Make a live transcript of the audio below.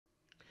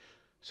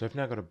So we've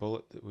now got a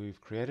bullet that we've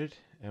created,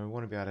 and we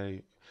want to be able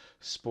to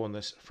spawn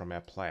this from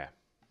our player.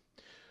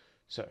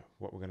 So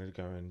what we're going to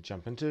go and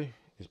jump into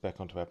is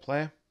back onto our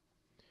player,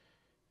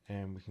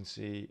 and we can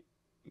see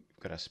we've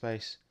got our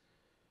space,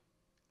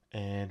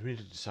 and we need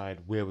to decide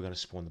where we're going to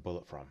spawn the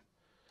bullet from.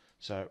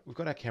 So we've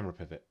got our camera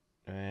pivot,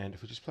 and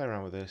if we just play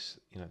around with this,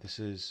 this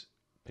is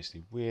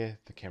basically where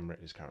the camera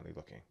is currently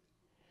looking.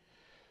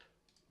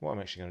 What I'm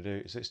actually going to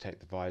do is let's take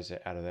the visor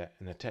out of that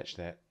and attach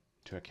that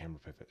to our camera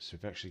pivot. So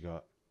we've actually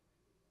got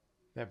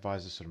that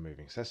visor sort of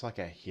moving. So that's like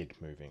our head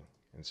moving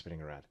and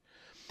spinning around.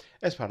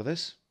 As part of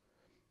this,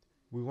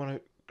 we want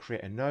to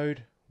create a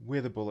node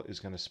where the bullet is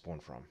going to spawn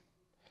from.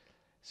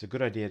 It's a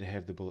good idea to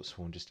have the bullet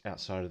spawn just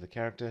outside of the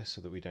character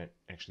so that we don't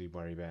actually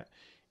worry about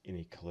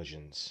any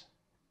collisions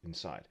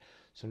inside.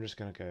 So I'm just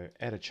going to go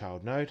add a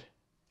child node,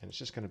 and it's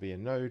just going to be a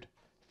node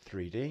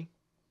 3D,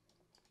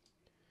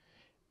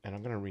 and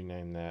I'm going to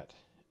rename that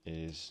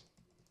as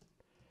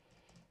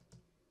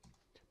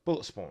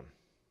bullet spawn,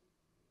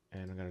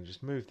 and I'm going to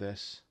just move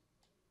this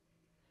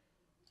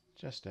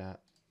just out,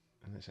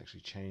 and let's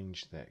actually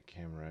change that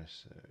camera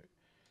so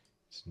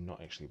it's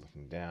not actually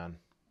looking down,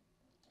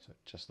 so it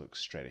just looks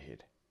straight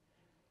ahead.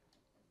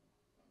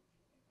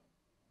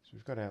 So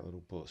we've got our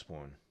little bullet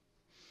spawn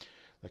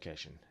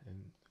location,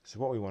 and so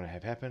what we want to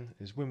have happen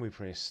is when we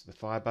press the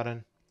fire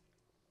button,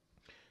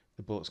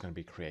 the bullet's going to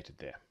be created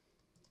there.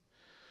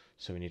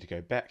 So we need to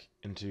go back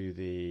into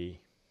the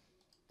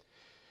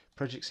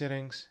project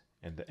settings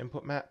and the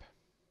input map,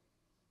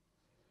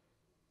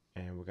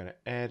 and we're going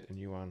to add a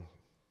new one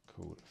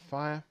called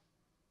fire,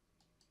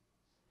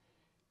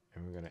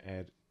 and we're going to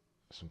add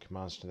some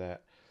commands to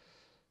that.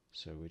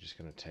 So we're just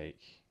going to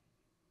take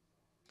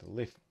the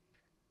left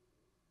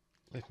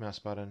mouse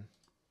button,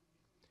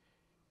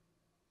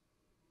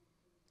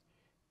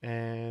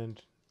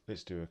 and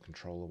let's do a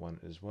controller one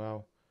as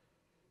well.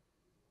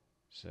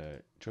 So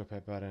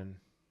joypad button,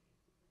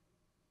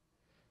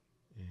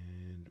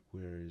 and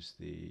where is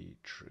the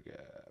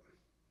trigger?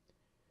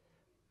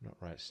 Not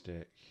right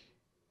stick,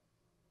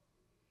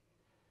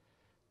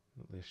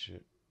 not left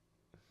shift,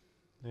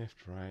 left,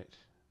 right.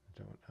 I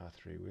don't want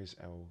R3. Where's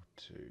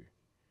L2?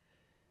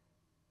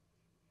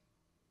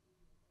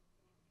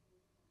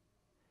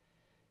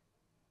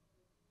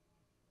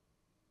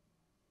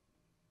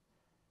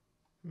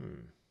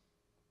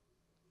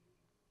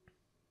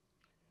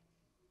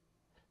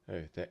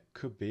 Oh, that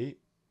could be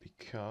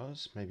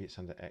because maybe it's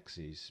under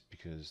axes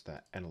because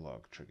they're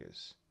analog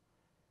triggers.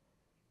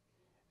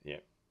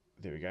 Yep,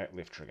 there we go,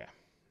 left trigger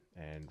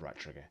and right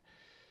trigger.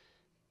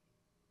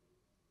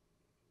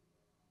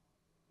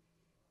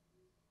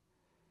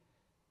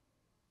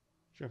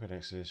 Joypad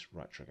axis,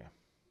 right trigger.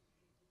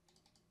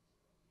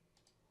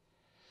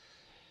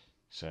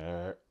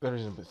 So the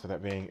reason for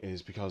that being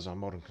is because on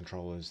modern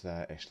controllers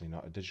they're actually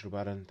not a digital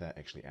button, they're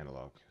actually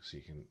analog, so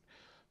you can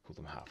pull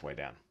them halfway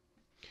down.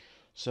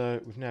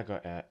 So we've now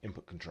got our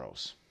input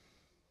controls.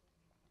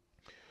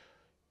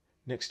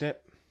 Next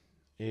step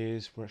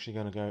is we're actually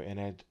going to go and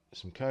add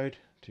some code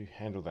to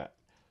handle that.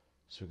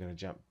 So we're going to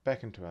jump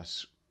back into our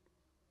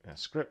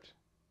script.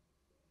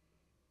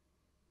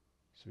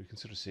 So we can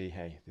sort of see,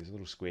 hey, there's a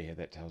little square here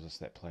that tells us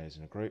that player's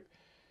in a group.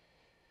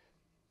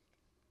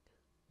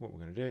 What we're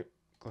going to do,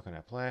 click on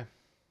our player.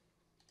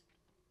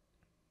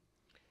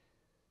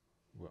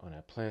 We're on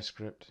our player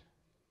script,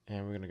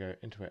 and we're going to go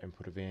into our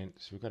input event.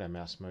 So we've got our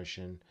mouse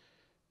motion.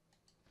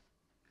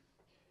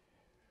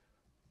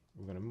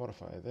 We're going to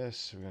modify this.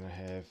 So we're going to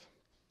have,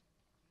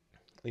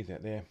 leave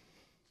that there.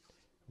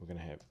 We're going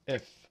to have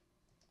if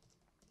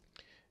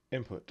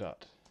input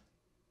dot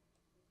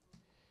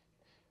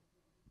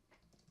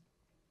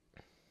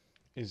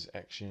is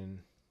action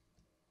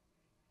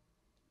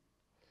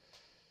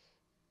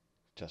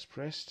just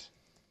pressed.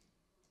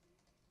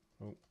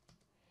 Oh,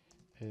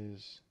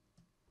 is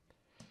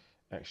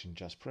action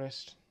just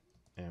pressed,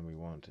 and we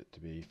want it to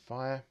be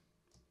fire.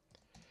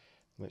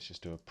 Let's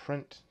just do a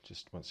print,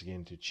 just once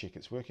again to check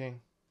it's working.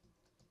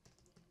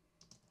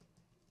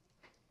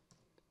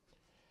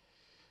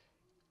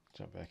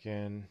 Jump back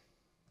in,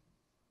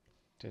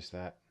 test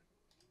that,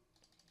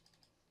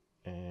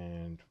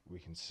 and we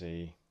can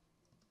see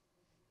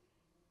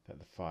that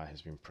the fire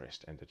has been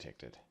pressed and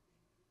detected.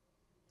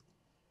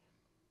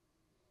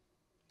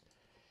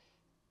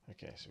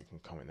 Okay, so we can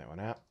comment that one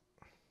out.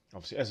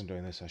 Obviously, as I'm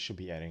doing this, I should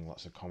be adding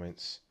lots of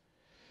comments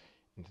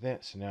into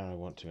that. So now I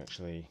want to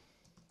actually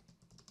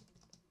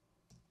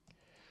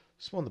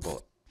spawn the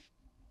bullet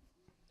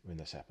when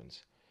this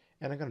happens.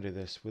 And I'm going to do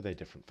this with a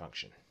different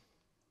function.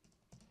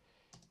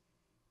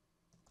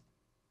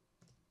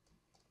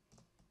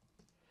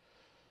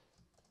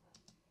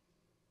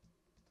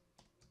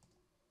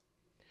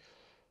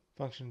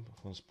 Function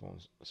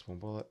spawn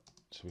bullet.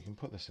 So we can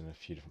put this in a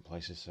few different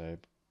places. So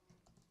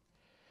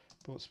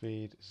bullet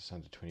speed is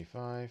under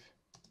 25.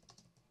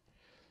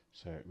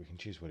 So we can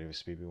choose whatever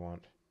speed we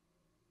want.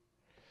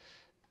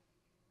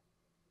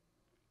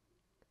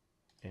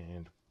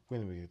 And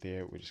when we're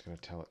there, we're just going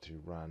to tell it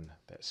to run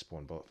that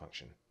spawn bullet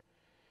function.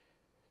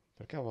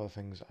 But a couple other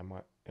things I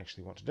might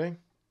actually want to do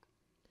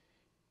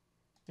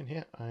In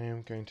here I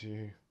am going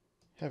to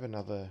have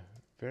another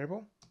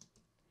variable.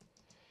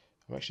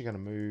 I'm actually going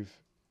to move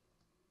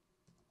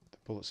the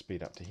bullet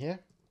speed up to here.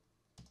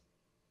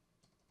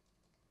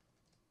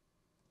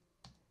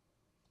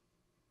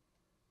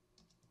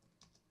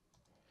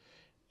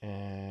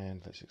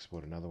 And let's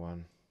export another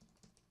one.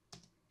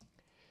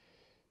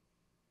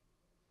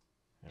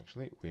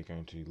 Actually, we're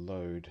going to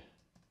load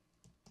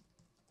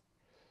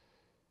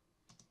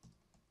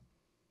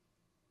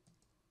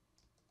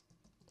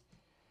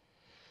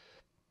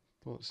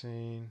bullet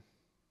scene.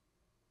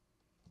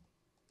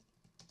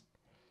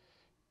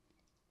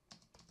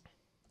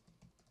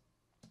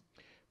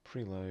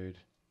 Preload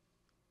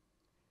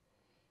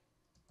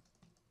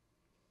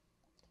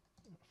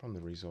from the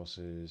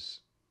resources,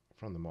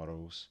 from the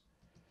models,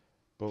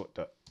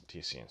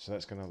 bullet.tscn. So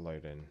that's going to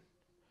load in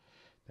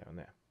that one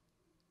there.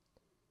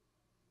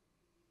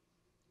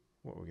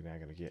 What we're now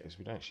going to get is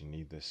we don't actually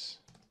need this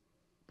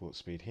bullet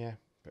speed here,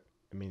 but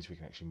it means we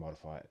can actually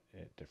modify it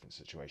at different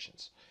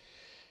situations.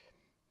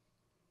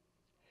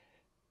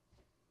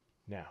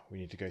 Now we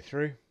need to go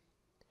through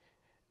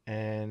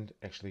and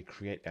actually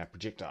create our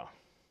projectile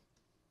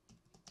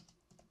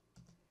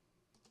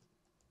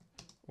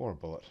or a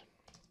bullet.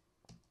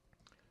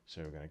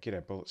 So we're going to get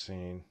our bullet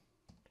scene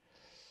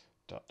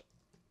dot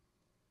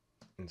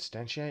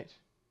instantiate,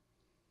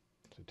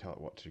 so tell it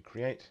what to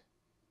create.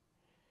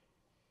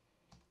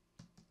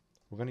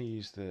 We're going to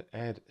use the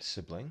add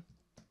sibling,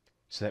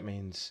 so that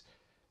means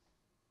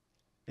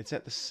it's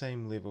at the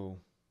same level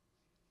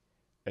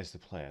as the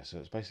player, so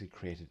it's basically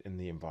created in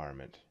the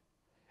environment.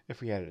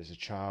 If we add it as a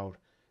child,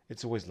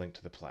 it's always linked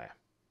to the player,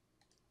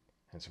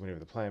 and so whenever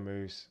the player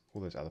moves,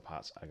 all those other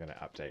parts are going to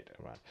update and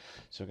run.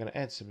 So we're going to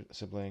add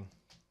sibling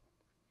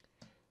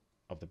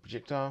of the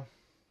projectile.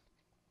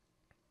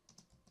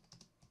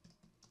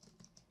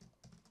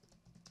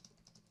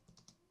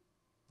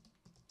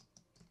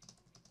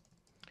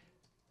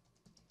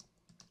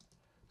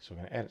 So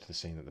we're going to add it to the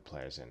scene that the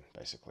player's in,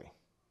 basically.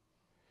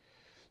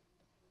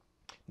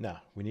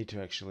 Now, we need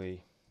to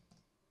actually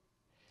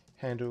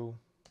handle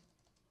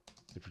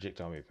the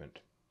projectile movement.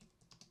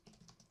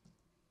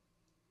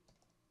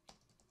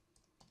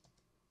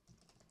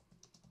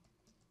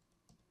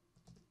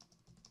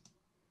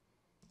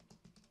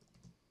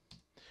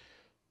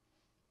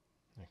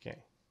 Okay,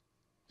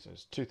 so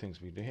there's two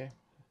things we do here.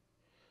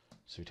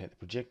 So we take the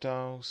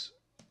projectiles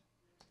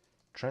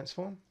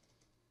transform,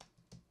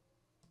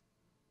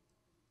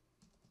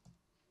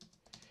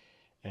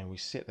 and we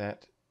set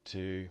that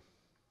to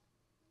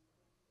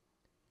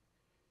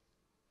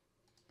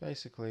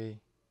basically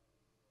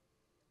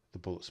the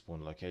bullet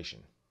spawn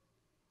location.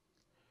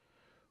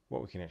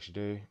 What we can actually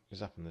do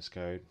is up in this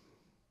code,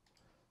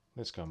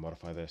 let's go and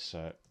modify this.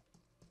 So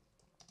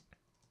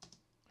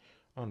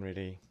on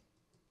ready,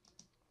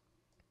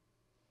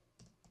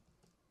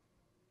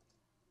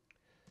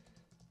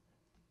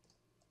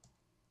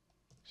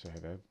 so we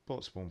have our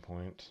bullet spawn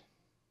point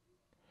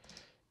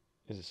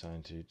is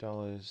assigned to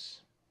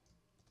dollars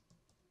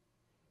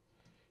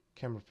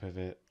camera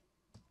pivot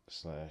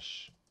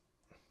slash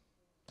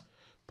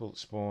bullet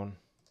spawn.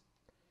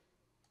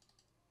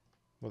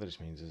 What that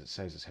just means is it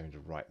saves us having to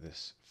write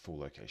this full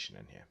location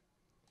in here.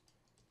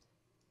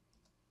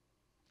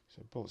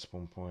 So bullet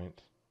spawn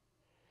point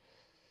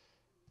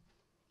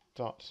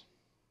dot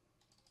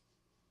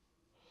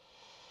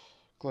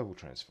global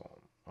transform,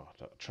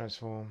 dot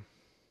transform,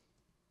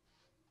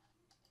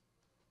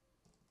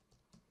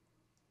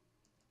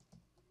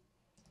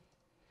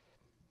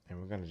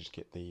 and we're going to just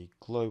get the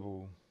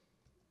global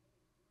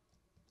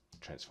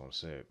transform.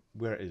 So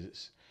where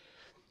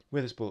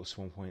this bullet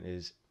spawn point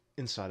is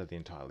inside of the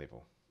entire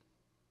level.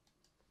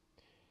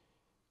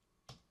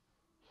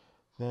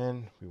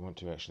 Then we want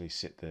to actually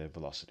set the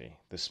velocity,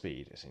 the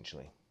speed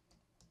essentially.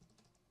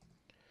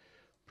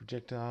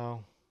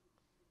 Projectile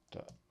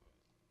dot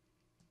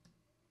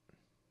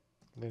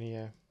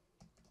linear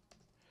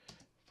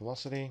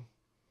velocity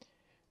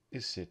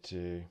is set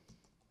to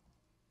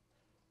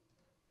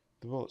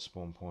the bullet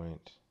spawn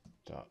point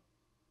dot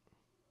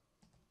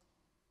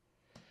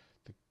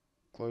the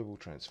global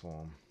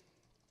transform.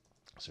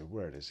 So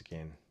where it is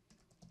again.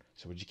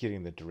 So we're just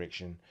getting the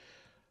direction,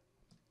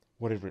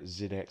 whatever its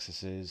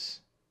z-axis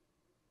is.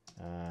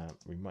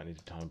 We might need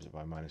to times it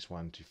by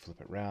 -1 to flip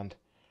it round,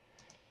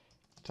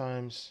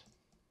 times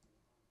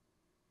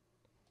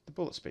the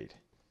bullet speed.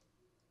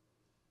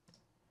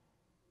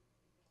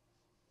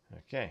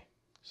 Okay,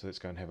 so let's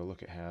go and have a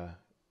look at how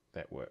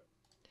that worked.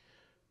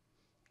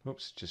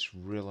 Oops, just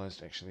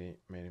realized actually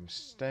made a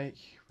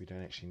mistake. We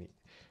don't actually need,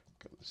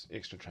 got this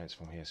extra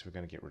transform here, so we're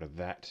going to get rid of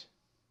that,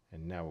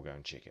 and now we'll go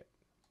and check it.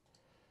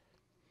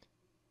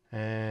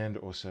 And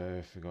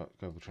also forgot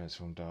global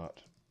transform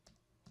dot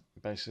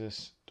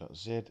basis dot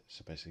z,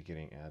 so basically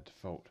getting our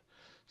default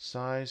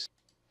size.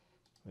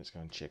 Let's go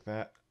and check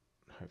that.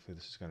 Hopefully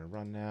this is going to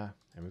run now,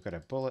 and we've got our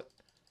bullet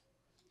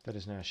that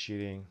is now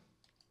shooting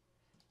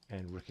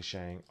and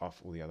ricocheting off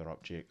all the other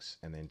objects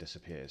and then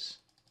disappears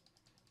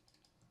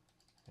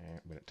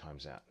when it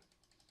times out.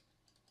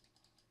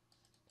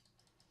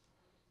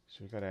 So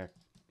we've got our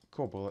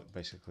core bullet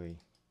basically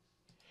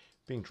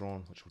being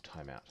drawn, which will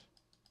time out.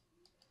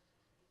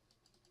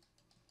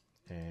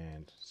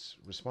 And it's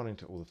responding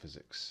to all the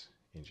physics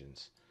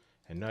engines.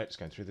 And note, it's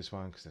going through this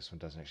one because this one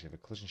doesn't actually have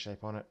a collision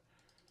shape on it.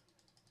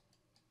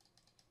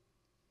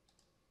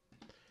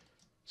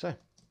 So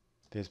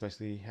there's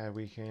basically how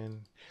we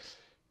can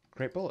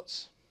create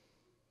bullets.